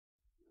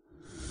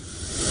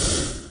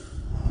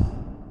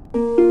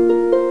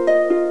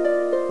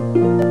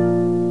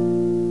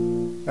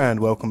And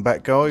welcome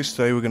back, guys.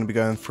 Today we're going to be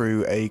going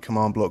through a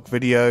command block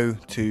video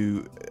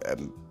to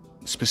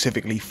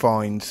specifically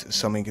find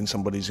something in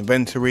somebody's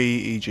inventory,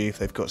 e.g. if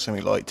they've got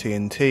something like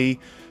TNT,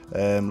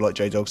 like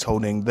J-Dog's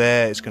holding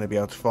there, it's going to be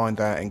able to find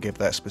that and give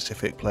that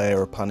specific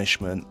player a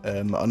punishment.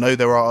 I know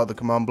there are other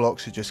command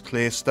blocks to just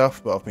clear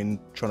stuff, but I've been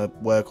trying to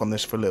work on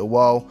this for a little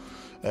while,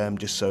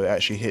 just so it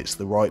actually hits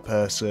the right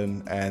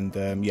person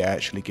and yeah,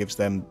 actually gives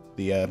them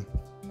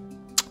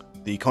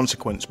the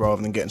consequence rather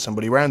than getting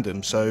somebody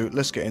random. So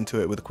let's get into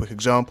it with a quick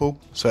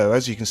example. So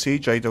as you can see,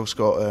 J-Dog's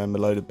got a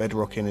load of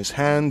Bedrock in his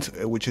hand,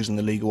 which is an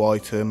illegal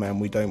item, and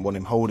we don't want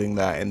him holding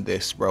that in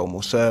this realm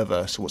or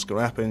server. So what's going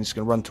to happen, he's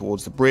going to run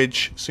towards the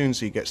bridge. As soon as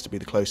he gets to be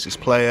the closest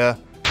player,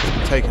 he's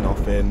been taken off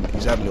him,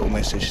 he's had a little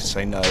message to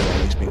say no,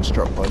 and he's been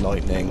struck by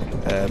lightning.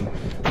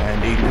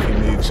 And even if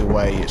he moves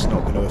away, it's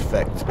not going to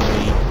affect me,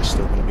 it's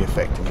still going to be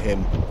affecting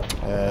him.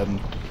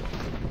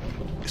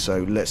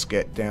 So let's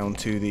get down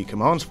to the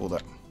commands for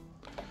that.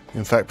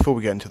 In fact, before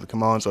we get into the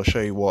commands, I'll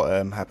show you what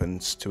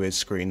happens to his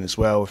screen as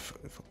well.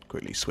 If I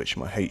quickly switch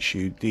my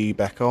HUD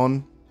back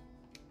on.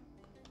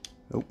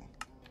 Oh,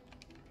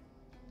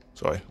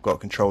 sorry, I've got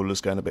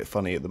controllers going a bit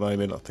funny at the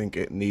moment. I think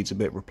it needs a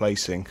bit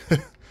replacing.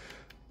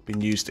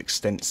 Been used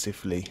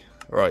extensively.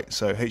 Right,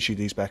 so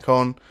HUD's back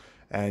on.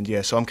 And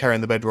yeah, so I'm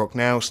carrying the Bedrock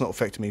now. It's not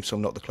affecting me if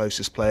I'm not the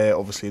closest player.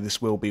 Obviously, this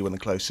will be when the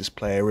closest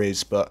player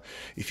is. But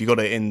if you got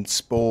it in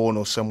spawn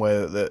or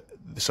somewhere that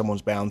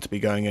someone's bound to be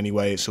going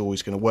anyway, it's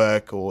always going to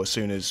work. Or as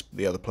soon as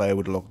the other player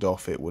would have logged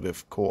off, it would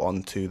have caught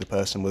on to the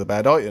person with the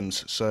bad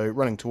items. So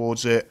running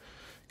towards it,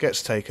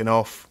 gets taken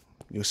off.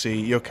 You'll see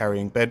you're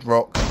carrying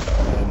Bedrock,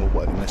 or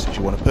whatever message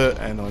you want to put,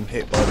 and I'm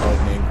hit by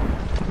lightning.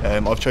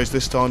 I've chose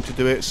this time to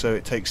do it, so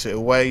it takes it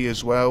away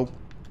as well.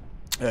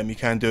 You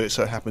can do it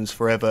so it happens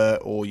forever,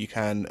 or you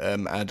can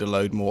add a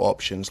load more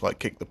options like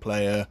kick the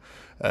player,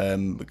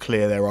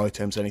 clear their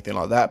items, anything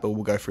like that, but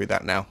we'll go through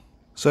that now.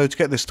 So to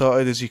get this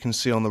started, as you can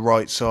see on the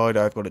right side,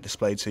 I've got it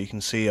displayed so you can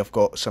see I've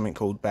got something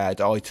called bad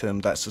item.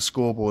 That's the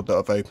scoreboard that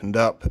I've opened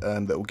up,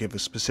 that will give a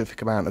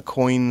specific amount of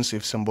coins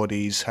if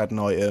somebody's had an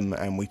item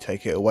and we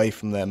take it away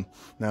from them.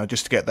 Now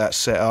just to get that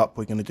set up,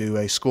 we're going to do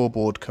a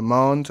scoreboard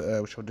command,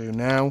 which I'll do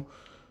now,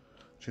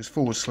 which is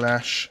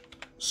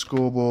 /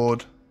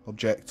 scoreboard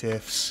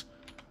objectives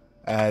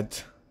add.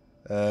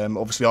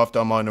 Obviously I've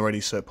done mine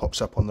already, so it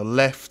pops up on the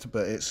left,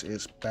 but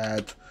it's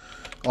bad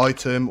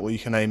item, or you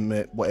can name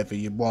it whatever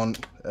you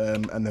want,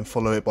 and then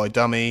follow it by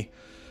dummy.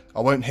 I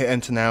won't hit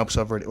enter now because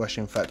I've already, well,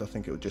 actually in fact I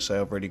think it would just say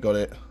I've already got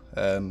it.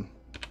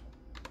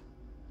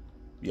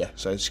 Yeah,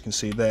 so as you can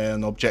see there,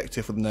 an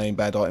objective with the name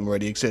bad item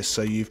already exists.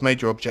 So you've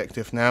made your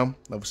objective now.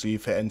 Obviously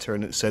you've hit enter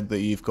and it said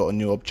that you've got a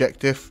new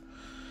objective.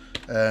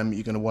 You're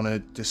going to want to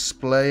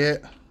display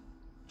it.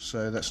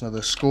 So that's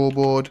another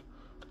scoreboard,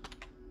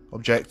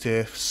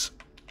 objectives,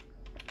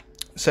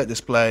 set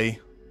display.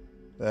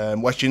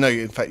 Well, actually, no,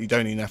 in fact, you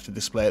don't even have to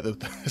display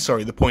it.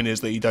 Sorry, the point is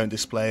that you don't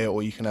display it,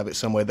 or you can have it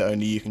somewhere that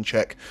only you can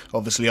check.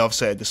 Obviously, I've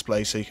set a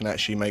display so you can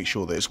actually make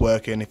sure that it's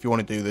working. If you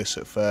want to do this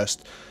at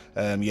first,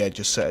 yeah,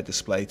 just set a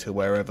display to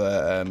wherever.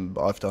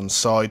 I've done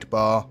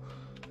sidebar.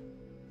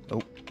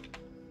 Oh.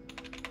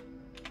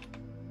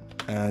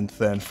 And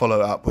then follow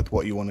it up with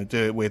what you want to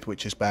do it with,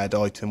 which is bad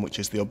item, which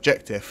is the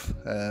objective.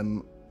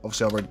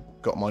 Obviously I've already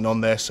got mine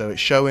on there, so it's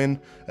showing,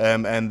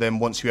 and then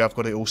once you have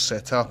got it all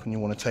set up and you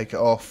want to take it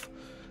off,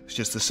 it's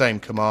just the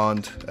same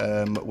command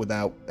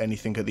without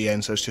anything at the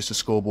end. So it's just a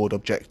scoreboard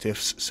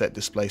objectives set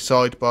display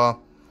sidebar,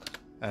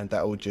 and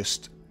that will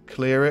just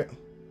clear it.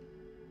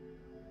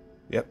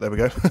 Yep, there we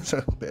go.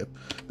 So a bit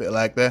of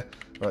lag there.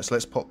 Right, so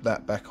let's pop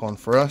that back on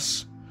for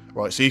us.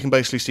 Right, so you can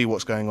basically see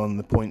what's going on in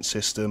the point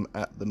system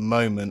at the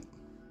moment.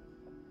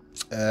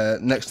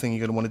 Next thing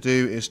you're going to want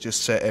to do is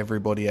just set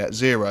everybody at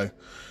 0.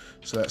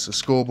 So that's the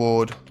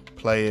scoreboard,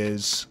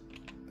 players,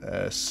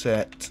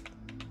 set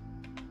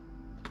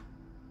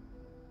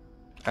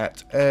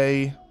at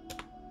A,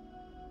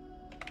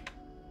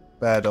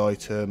 bad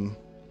item,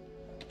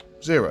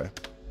 0.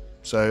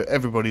 So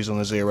everybody's on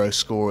a 0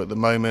 score at the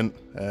moment,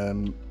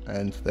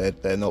 and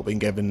they're not being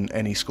given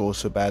any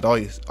scores for bad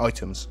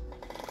items.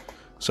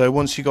 So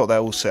once you've got that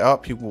all set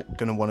up, you're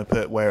going to want to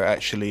put where it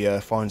actually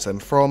finds them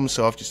from.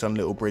 So I've just done a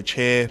little bridge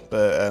here,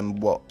 but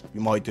what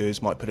you might do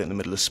is might put it in the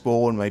middle of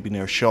spawn, maybe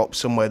near a shop,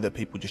 somewhere that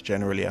people just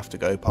generally have to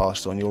go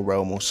past on your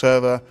realm or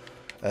server.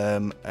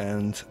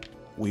 And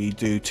we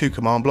do 2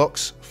 command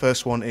blocks.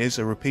 First one is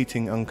a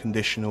repeating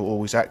unconditional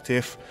always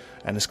active,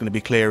 and it's going to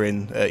be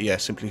clearing, yeah,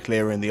 simply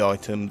clearing the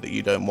item that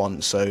you don't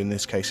want. So in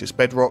this case it's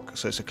Bedrock,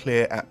 so it's a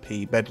clear at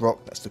P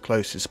Bedrock, that's the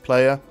closest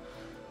player.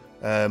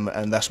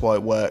 And that's why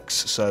it works.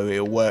 So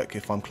it'll work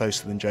if I'm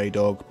closer than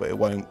J-Dog, but it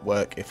won't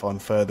work if I'm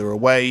further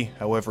away.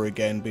 However,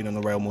 again, being on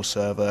a realm or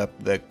server,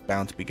 they're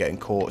bound to be getting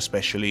caught,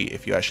 especially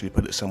if you actually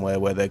put it somewhere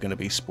where they're going to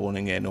be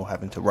spawning in or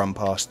having to run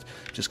past,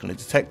 just going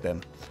to detect them.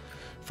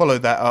 Follow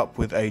that up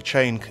with a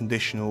chain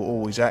conditional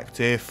always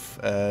active,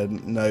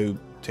 no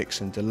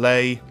ticks and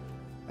delay,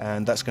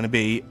 and that's going to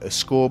be a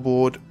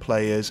scoreboard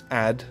players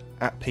add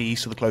at P,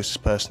 so the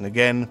closest person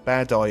again,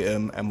 bad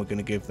item, and we're going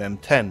to give them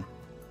 10.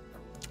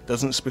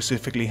 Doesn't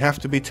specifically have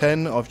to be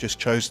 10, I've just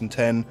chosen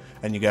 10,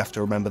 and you have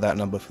to remember that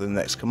number for the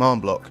next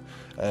command block.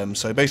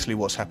 So basically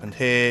what's happened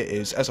here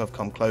is, as I've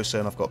come closer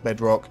and I've got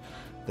Bedrock,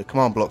 the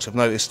command blocks have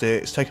noticed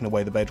it, it's taken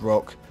away the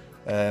Bedrock.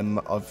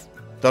 I've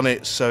done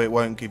it so it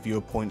won't give you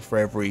a point for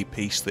every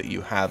piece that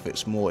you have,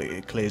 it's more,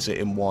 it clears it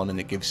in one and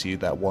it gives you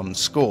that one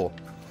score.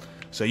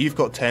 So you've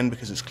got 10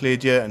 because it's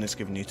cleared you and it's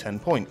given you 10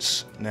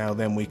 points. Now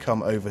then we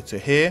come over to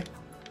here,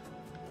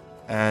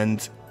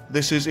 and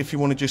this is if you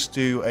want to just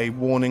do a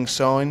warning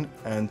sign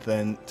and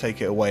then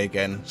take it away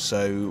again.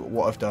 So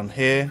what I've done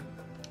here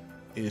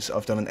is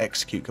I've done an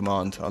execute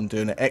command. I'm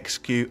doing an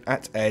execute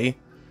at A,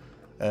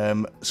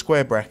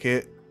 square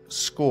bracket,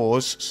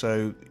 scores,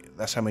 so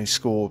that's how many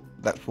score,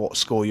 that's what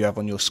score you have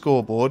on your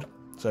scoreboard.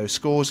 So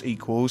scores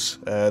equals,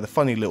 the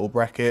funny little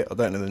bracket, I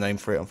don't know the name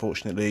for it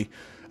unfortunately,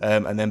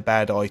 and then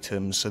bad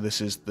items. So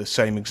this is the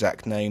same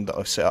exact name that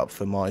I've set up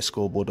for my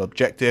scoreboard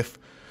objective.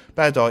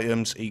 Bad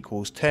items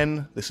equals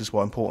 10. This is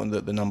why important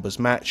that the numbers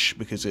match,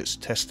 because it's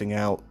testing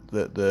out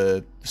that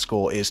the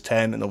score is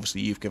 10, and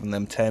obviously you've given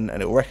them 10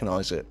 and it will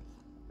recognise it.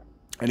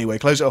 Anyway,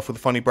 close it off with a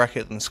funny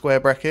bracket and square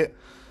bracket.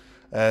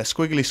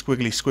 Squiggly,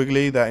 squiggly,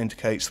 squiggly, that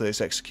indicates that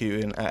it's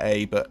executing at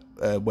A, but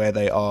where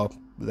they are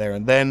there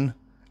and then.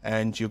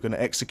 And you're going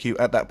to execute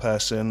at that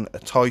person a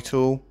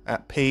title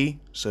at P,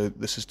 so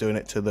this is doing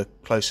it to the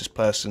closest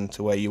person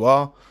to where you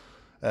are.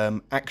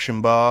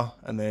 Action bar,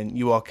 and then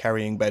you are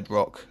carrying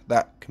Bedrock.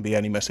 That can be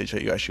any message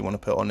that you actually want to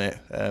put on it.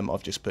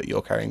 I've just put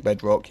you're carrying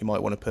Bedrock. You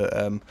might want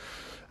to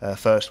put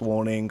first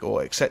warning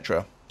or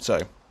etc. So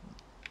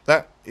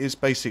that is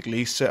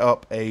basically set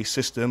up a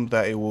system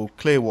that it will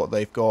clear what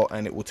they've got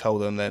and it will tell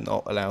them they're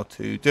not allowed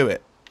to do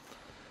it.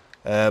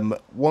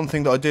 One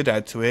thing that I did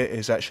add to it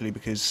is actually,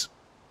 because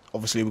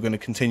obviously we're going to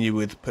continue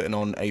with putting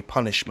on a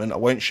punishment. I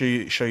won't show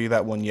you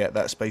that one yet.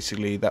 That's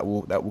basically that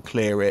will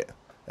clear it.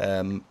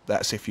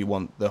 That's if you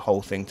want the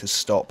whole thing to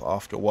stop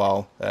after a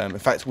while. In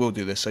fact, we'll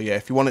do this. So yeah,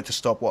 if you want it to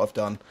stop, what I've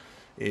done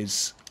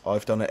is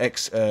I've done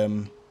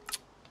an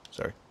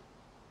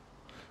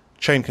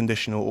chain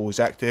conditional always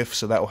active.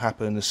 So that will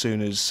happen as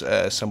soon as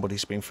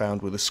somebody's been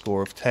found with a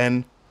score of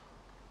 10.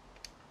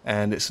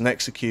 And it's an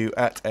execute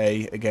at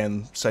A,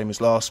 again, same as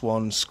last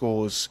one,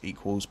 scores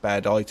equals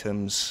bad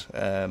items,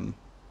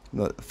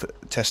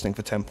 testing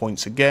for 10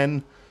 points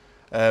again.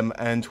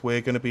 And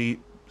we're going to be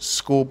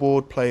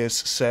scoreboard players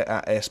set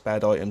at S,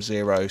 bad item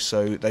 0.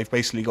 So they've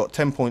basically got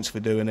 10 points for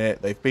doing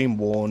it, they've been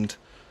warned,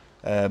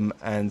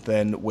 and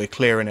then we're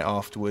clearing it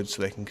afterwards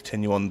so they can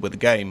continue on with the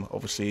game.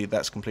 Obviously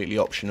that's completely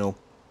optional.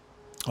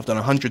 I've done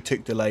a 100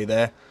 tick delay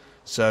there,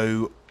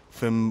 so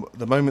from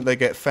the moment they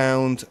get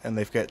found and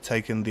they've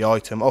taken the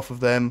item off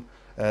of them,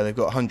 they've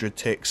got 100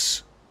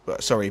 ticks,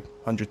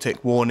 100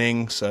 tick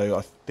warning. So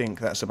I think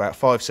that's about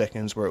 5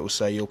 seconds where it will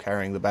say you're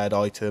carrying the bad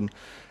item,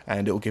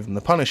 and it will give them the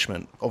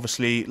punishment.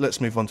 Obviously,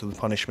 let's move on to the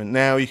punishment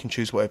now. You can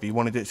choose whatever you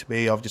wanted it to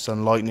be. I've just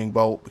done lightning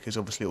bolt because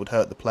obviously it would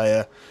hurt the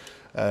player,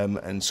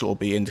 and sort of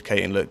be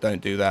indicating, look,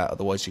 don't do that,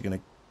 otherwise you're going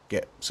to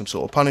get some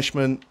sort of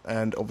punishment.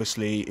 And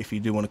obviously if you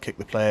do want to kick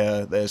the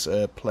player, there's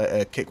a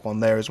kick one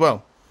there as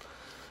well.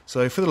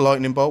 So for the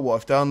lightning bolt, what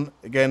I've done,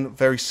 again,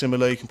 very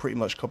similar. You can pretty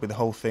much copy the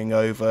whole thing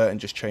over and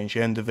just change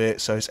the end of it.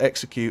 So it's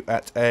execute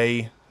at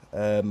A,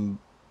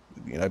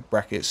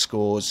 bracket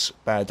scores,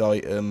 bad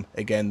item.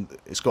 Again,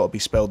 it's got to be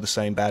spelled the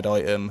same, bad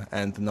item,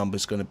 and the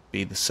number's going to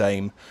be the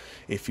same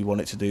if you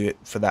want it to do it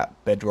for that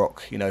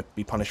Bedrock,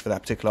 be punished for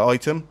that particular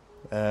item.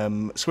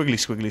 Squiggly,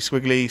 squiggly,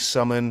 squiggly,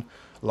 summon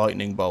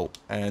lightning bolt,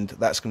 and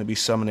that's going to be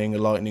summoning a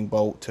lightning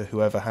bolt to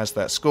whoever has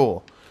that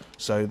score.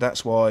 So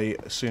that's why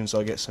as soon as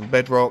I get some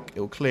Bedrock,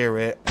 it'll clear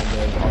it, and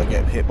then I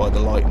get hit by the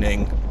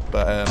lightning,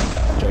 but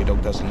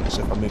J-Dog doesn't.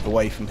 So if I move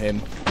away from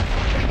him,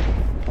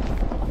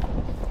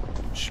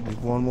 should be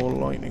one more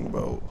lightning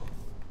bolt.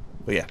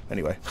 But yeah,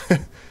 anyway.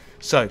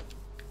 So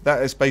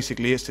that is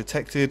basically, it's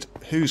detected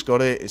who's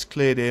got it, it's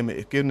cleared him,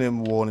 it's given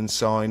him a warning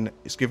sign,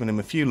 it's given him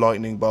a few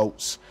lightning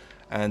bolts,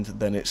 and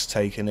then it's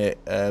taken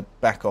it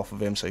back off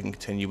of him so he can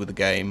continue with the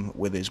game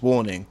with his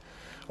warning.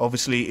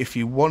 Obviously, if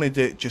you wanted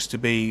it just to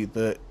be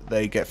that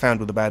they get found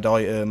with a bad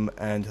item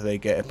and they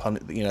get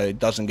it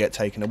doesn't get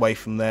taken away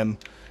from them,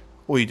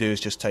 all you do is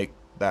just take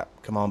that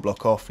command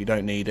block off. You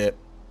don't need it.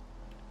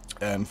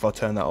 If I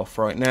turn that off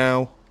right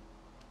now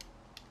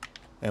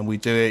and we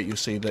do it, you'll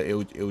see that it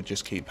will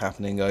just keep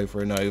happening over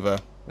and over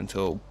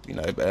until an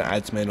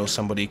admin or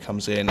somebody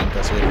comes in and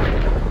does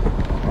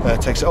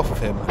it, takes it off of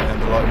him,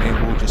 and the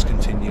lightning will just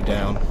continue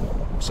down.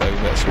 So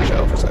let's switch it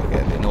off because that will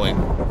get a bit annoying.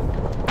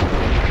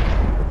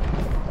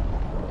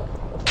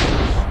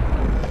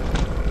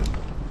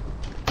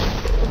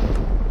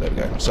 There we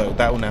go. So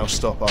that will now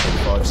stop after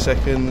 5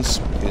 seconds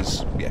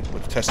because, yeah,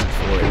 we've tested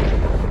for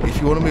it.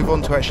 If you want to move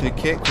on to actually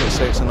kick, let's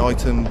say it's an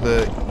item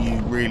that you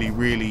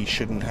really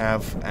shouldn't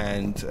have,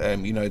 and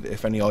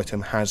if any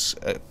item has,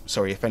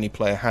 if any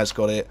player has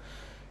got it,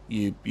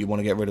 you want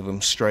to get rid of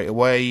them straight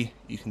away,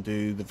 you can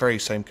do the very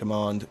same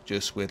command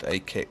just with a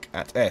kick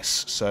at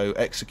S. So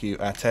execute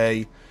at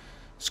A,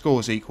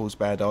 scores equals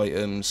bad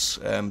items,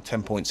 10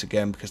 points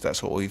again because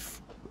that's what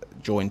we've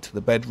join to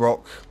the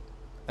Bedrock,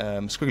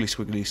 squiggly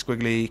squiggly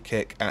squiggly,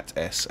 kick at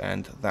S,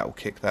 and that will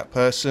kick that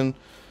person.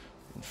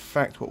 In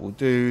fact, what we'll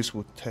do is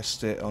we'll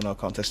test it. Oh no, I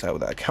can't test it out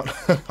with that account.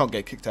 I can't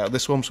get kicked out of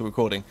this one, so we're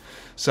recording.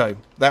 So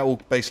that will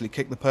basically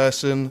kick the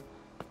person.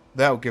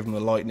 That will give them a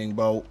lightning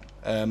bolt.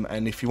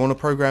 And if you want to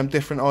program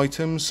different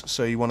items,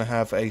 so you want to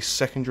have a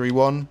secondary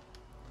one.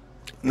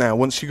 Now,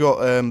 once you got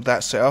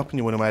that set up and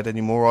you want to add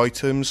any more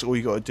items, all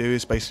you got to do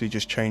is basically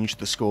just change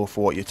the score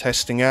for what you're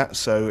testing at.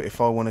 So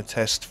if I want to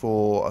test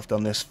for, I've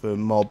done this for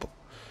mob,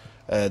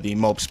 the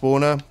mob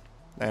spawner,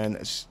 and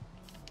as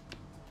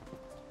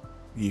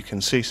you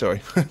can see,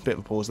 sorry, a bit of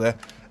a pause there.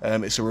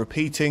 It's a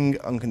repeating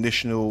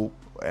unconditional,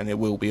 and it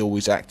will be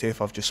always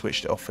active. I've just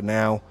switched it off for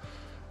now,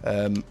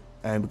 and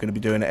we're going to be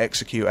doing an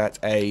execute at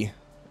A,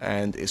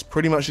 and it's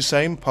pretty much the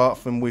same, apart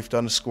from we've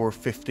done a score of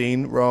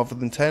 15 rather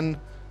than 10.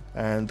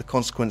 And the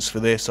consequence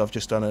for this, I've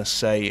just done a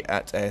say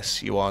at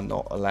S, you are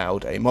not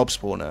allowed a mob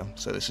spawner.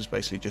 So this is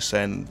basically just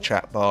saying in the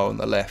chat bar on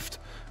the left,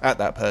 at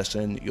that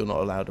person, you're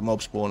not allowed a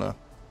mob spawner.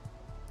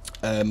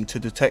 To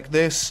detect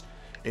this,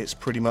 it's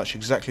pretty much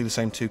exactly the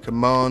same two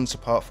commands,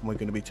 apart from we're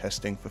going to be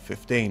testing for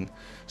 15.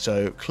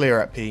 So clear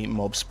at P,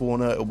 mob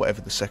spawner, or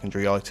whatever the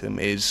secondary item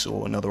is,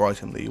 or another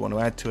item that you want to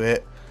add to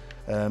it.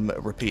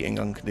 Repeating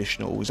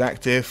unconditional always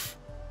active,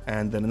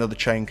 and then another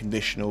chain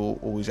conditional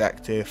always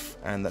active,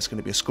 and that's going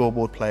to be a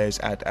scoreboard players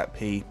add at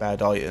P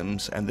bad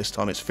items, and this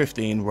time it's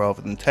 15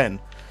 rather than 10.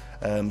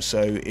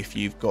 So if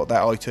you've got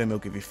that item, it'll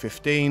give you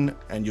 15,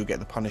 and you'll get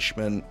the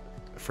punishment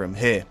from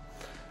here.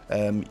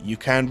 You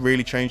can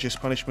really change this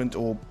punishment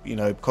or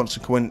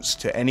consequence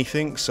to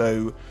anything.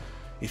 So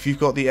if you've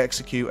got the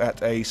execute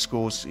at A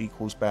scores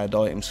equals bad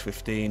items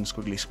 15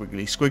 squiggly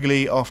squiggly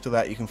squiggly, after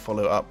that you can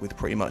follow it up with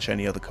pretty much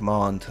any other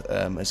command,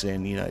 as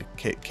in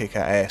kick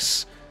at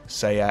S,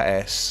 say at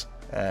S.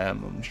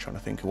 I'm just trying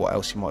to think of what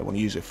else you might want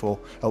to use it for.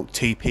 Oh,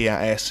 TP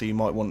at S, so you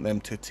might want them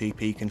to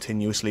TP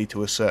continuously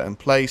to a certain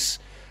place,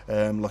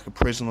 like a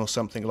prison or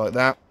something like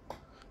that.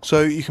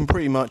 So you can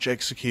pretty much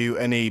execute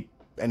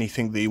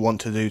anything that you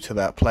want to do to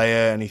that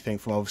player, anything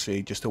from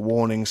obviously just a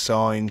warning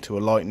sign to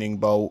a lightning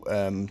bolt,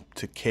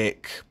 to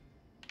kick.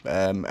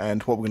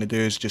 And what we're going to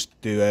do is just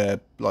do a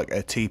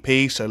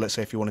TP. So let's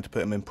say if you wanted to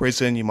put them in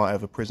prison, you might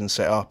have a prison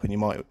set up and you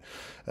might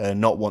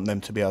not want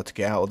them to be able to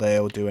get out of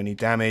there or do any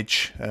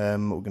damage. We're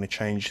going to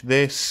change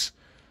this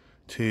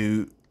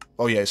to,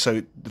 oh yeah,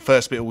 so the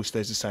first bit always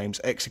stays the same.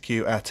 It's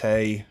execute at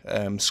A,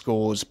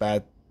 scores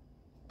bad,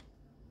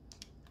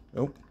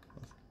 oh,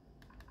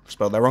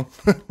 spelled that wrong.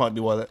 Might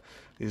be why that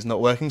is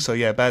not working. So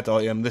yeah, bad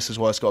item, this is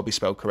why it's got to be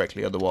spelled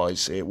correctly,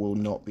 otherwise it will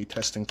not be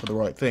testing for the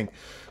right thing.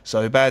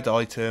 So bad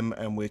item,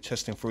 and we're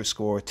testing for a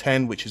score of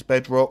 10, which is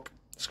Bedrock,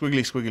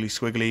 squiggly squiggly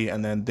squiggly,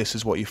 and then this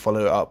is what you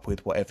follow it up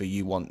with, whatever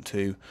you want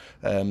to.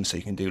 So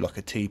you can do like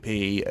a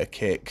TP, a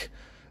kick,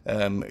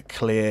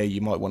 clear.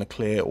 You might want to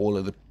clear all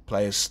of the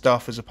player's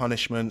stuff as a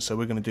punishment, so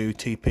we're going to do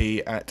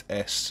TP at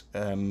S,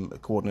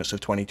 coordinates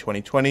of 20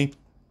 20 20.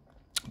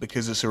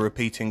 Because it's a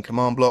repeating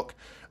command block,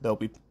 they'll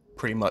be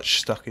pretty much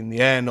stuck in the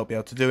air, not be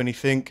able to do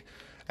anything,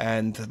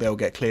 and they'll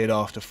get cleared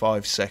after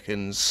 5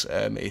 seconds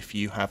if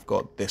you have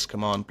got this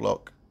command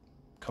block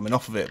coming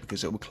off of it,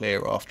 because it will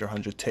clear after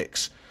 100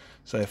 ticks.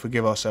 So if we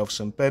give ourselves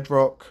some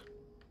Bedrock,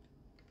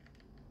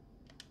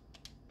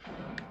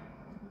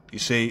 you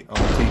see I'm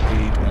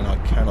TP'd and I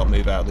cannot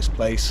move out of this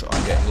place.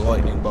 I'm getting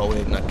lightning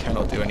bolted and I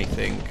cannot do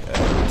anything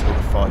until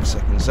the 5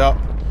 seconds up,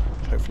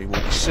 which hopefully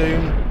will be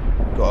soon.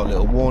 Got a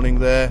little warning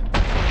there.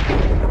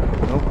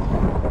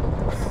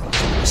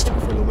 Oh, stuck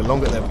for a little bit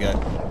longer. There we go.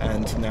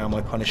 And now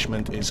my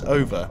punishment is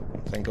over.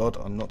 Thank God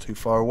I'm not too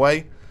far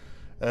away.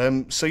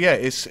 So yeah,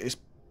 it's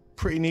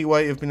pretty neat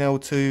way of being able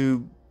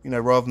to,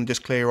 rather than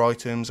just clear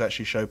items,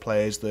 actually show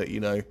players that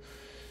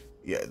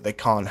yeah, they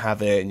can't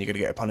have it and you're going to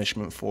get a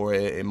punishment for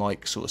it. It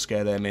might sort of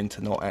scare them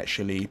into not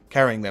actually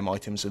carrying them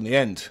items in the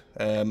end.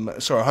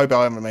 So I hope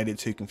I haven't made it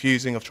too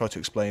confusing. I've tried to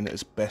explain it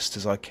as best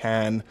as I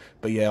can.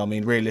 But yeah, I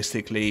mean,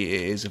 realistically,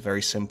 it is a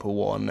very simple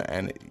one,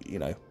 and,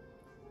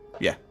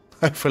 yeah,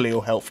 hopefully it'll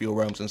help for your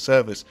realms and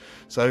servers.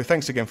 So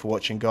thanks again for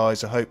watching,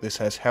 guys. I hope this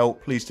has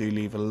helped. Please do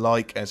leave a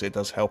like, as it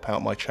does help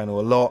out my channel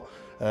a lot.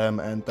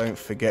 And don't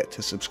forget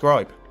to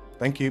subscribe.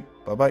 Thank you.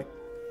 Bye-bye.